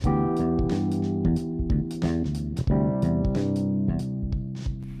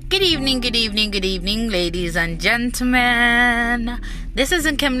Good evening, ladies and gentlemen. This is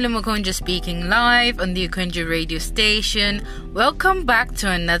Nkemli Mokonjo speaking live on the Okonjo radio station. Welcome back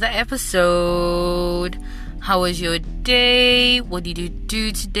to another episode. How was your day? What did you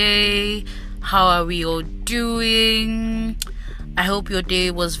do today? How are we all doing? I hope your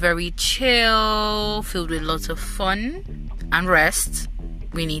day was very chill, filled with lots of fun and rest.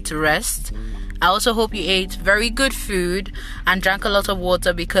 We need to rest. I also hope you ate very good food and drank a lot of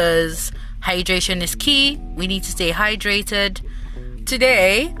water because hydration is key. We need to stay hydrated.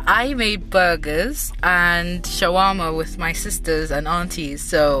 Today, I made burgers and shawarma with my sisters and aunties.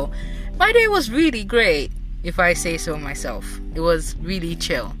 So, my day was really great, if I say so myself. It was really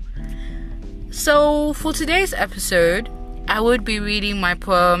chill. So, for today's episode, I would be reading my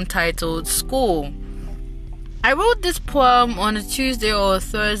poem titled School. I wrote this poem on a Tuesday or a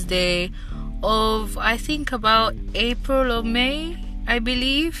Thursday of I think about April or May, I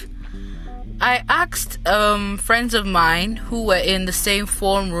believe. I asked friends of mine who were in the same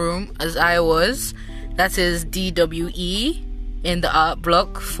form room as I was, that is DWE in the art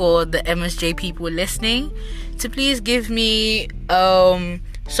block for the MSJ people listening, to please give me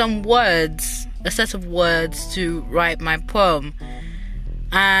some words, a set of words to write my poem.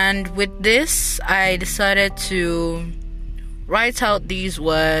 And with this, I decided to write out these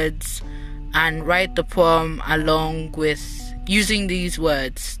words and write the poem along with using these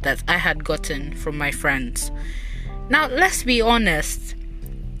words that I had gotten from my friends. Now, let's be honest.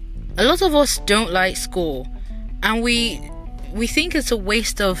 A lot of us don't like school, and we think it's a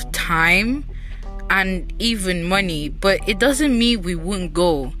waste of time and even money, but it doesn't mean we wouldn't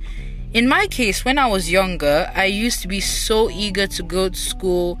go. In my case, when I was younger, I used to be so eager to go to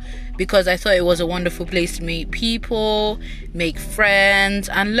school because I thought it was a wonderful place to meet people, make friends,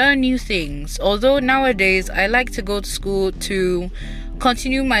 and learn new things. Although nowadays, I like to go to school to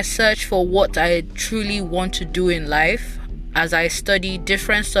continue my search for what I truly want to do in life as I study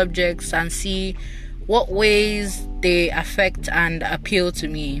different subjects and see what ways they affect and appeal to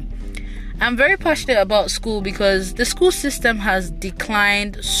me. I'm very passionate about school because the school system has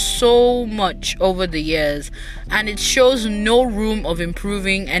declined so much over the years, and it shows no room of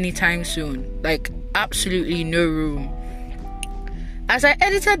improving anytime soon. Like, absolutely no room. As I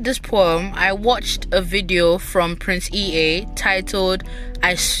edited this poem, I watched a video from Prince EA titled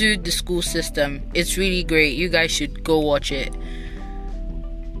I Sued the School System. It's really great. You guys should go watch it.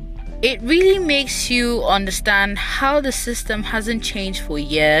 It really makes you understand how the system hasn't changed for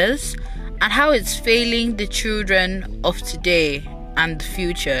years and how it's failing the children of today and the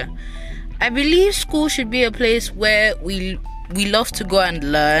future. I believe school should be a place where we love to go and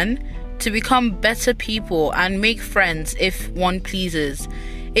learn, to become better people and make friends if one pleases.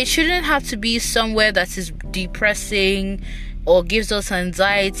 It shouldn't have to be somewhere that is depressing or gives us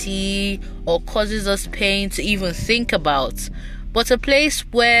anxiety or causes us pain to even think about, but a place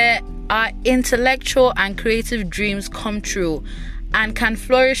where our intellectual and creative dreams come true and can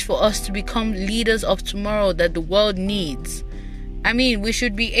flourish for us to become leaders of tomorrow that the world needs. I mean, we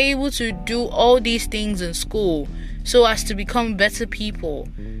should be able to do all these things in school so as to become better people,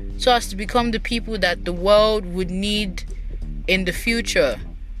 so as to become the people that the world would need in the future.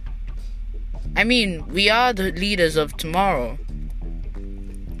 I mean, we are the leaders of tomorrow.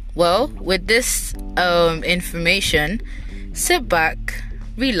 Well, with this information, sit back,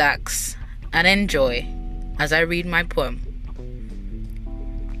 relax, and enjoy as I read my poem.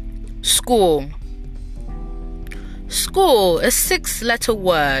 School. School, a 6-letter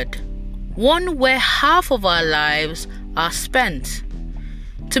word, one where half of our lives are spent.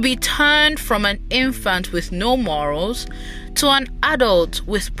 To be turned from an infant with no morals to an adult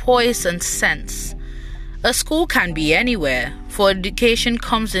with poise and sense. A school can be anywhere, for education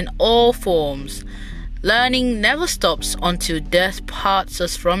comes in all forms. Learning never stops until death parts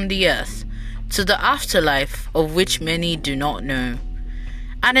us from the earth to the afterlife of which many do not know.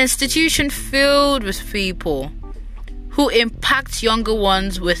 An institution filled with people who impact younger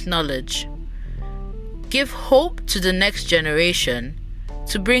ones with knowledge, give hope to the next generation,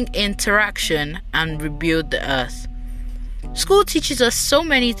 to bring interaction and rebuild the earth. School teaches us so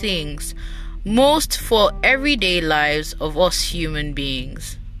many things, most for everyday lives of us human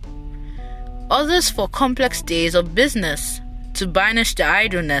beings. Others for complex days of business, to banish the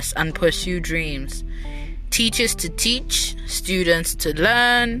idleness and pursue dreams. Teachers to teach, students to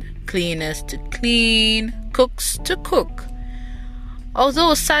learn, cleaners to clean, cooks to cook.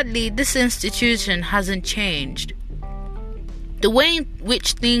 Although sadly this institution hasn't changed, the way in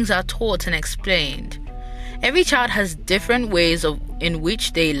which things are taught and explained. Every child has different ways in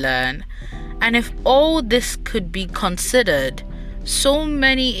which they learn, and if all this could be considered, so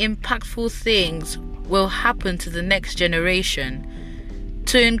many impactful things will happen to the next generation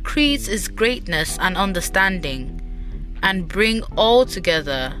to increase its greatness and understanding and bring all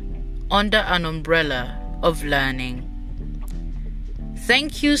together under an umbrella of learning.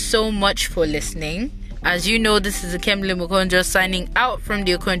 Thank you so much for listening. As you know, this is Kemle Mukonjo signing out from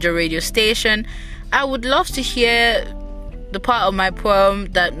the Okonjo radio station. I would love to hear the part of my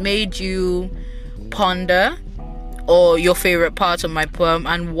poem that made you ponder, or your favorite part of my poem,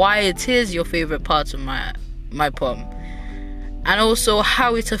 and why it is your favorite part of my poem, and also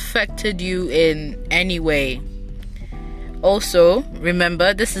how it affected you in any way. Also,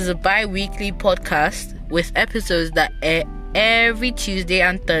 remember, this is a bi-weekly podcast with episodes that air every Tuesday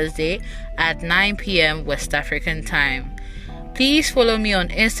and Thursday at 9 p.m. West African time. Please follow me on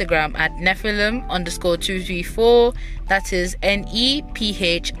Instagram at Nephilim_234. That is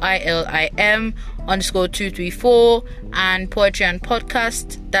NEPHILIM_234. And Poetry and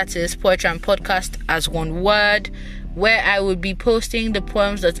Podcast. That is Poetry and Podcast as one word, where I will be posting the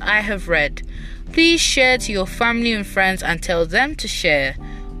poems that I have read. Please share to your family and friends and tell them to share.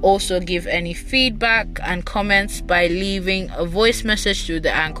 Also, give any feedback and comments by leaving a voice message through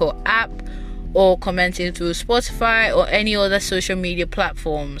the Anchor app or commenting through Spotify or any other social media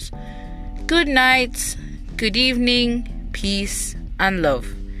platforms. Good night, good evening, peace and love.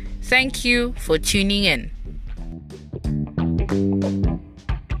 Thank you for tuning in.